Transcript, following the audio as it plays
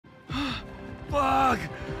Fuck!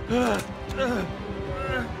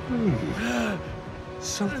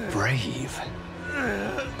 So brave.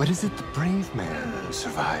 But is it the brave man who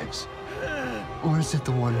survives? Or is it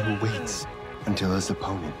the one who waits until his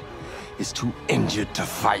opponent is too injured to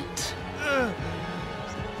fight?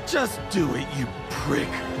 Just do it, you prick!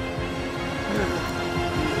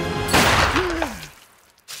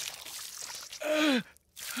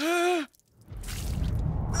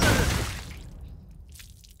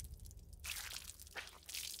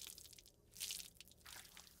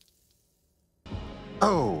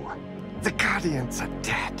 Oh, the Guardians are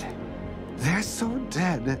dead. They're so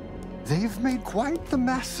dead, they've made quite the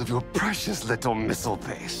mess of your precious little missile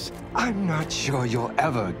base. I'm not sure you'll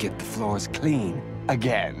ever get the floors clean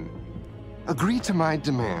again. Agree to my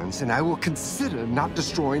demands, and I will consider not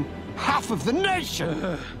destroying half of the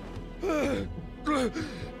nation!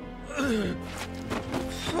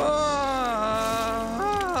 Fuck!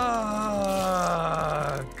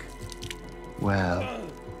 Well,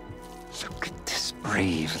 look at this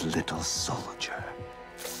brave little soldier.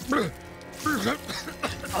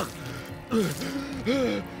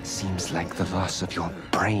 Seems like the loss of your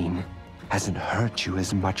brain hasn't hurt you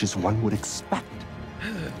as much as one would expect.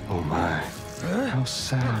 Oh my, how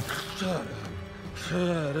sad.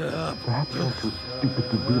 Shut up. Perhaps you're too stupid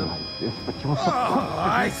to realize this, but you're supposed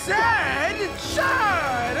I said,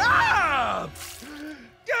 shut up!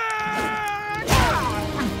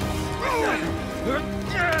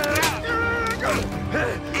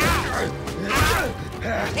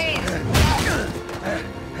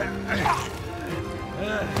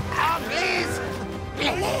 Please!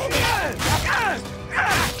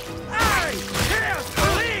 I can't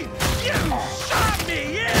believe you shot me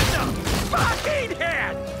in the fucking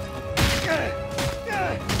head!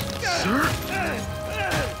 Sir?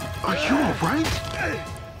 Are you all right?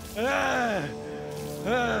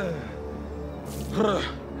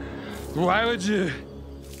 Why would you?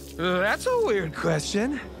 That's a weird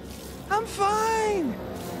question. I'm fine.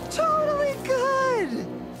 Totally good.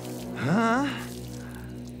 Huh?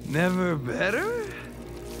 Never better?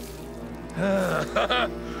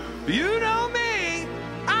 You know me.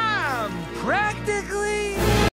 I'm practically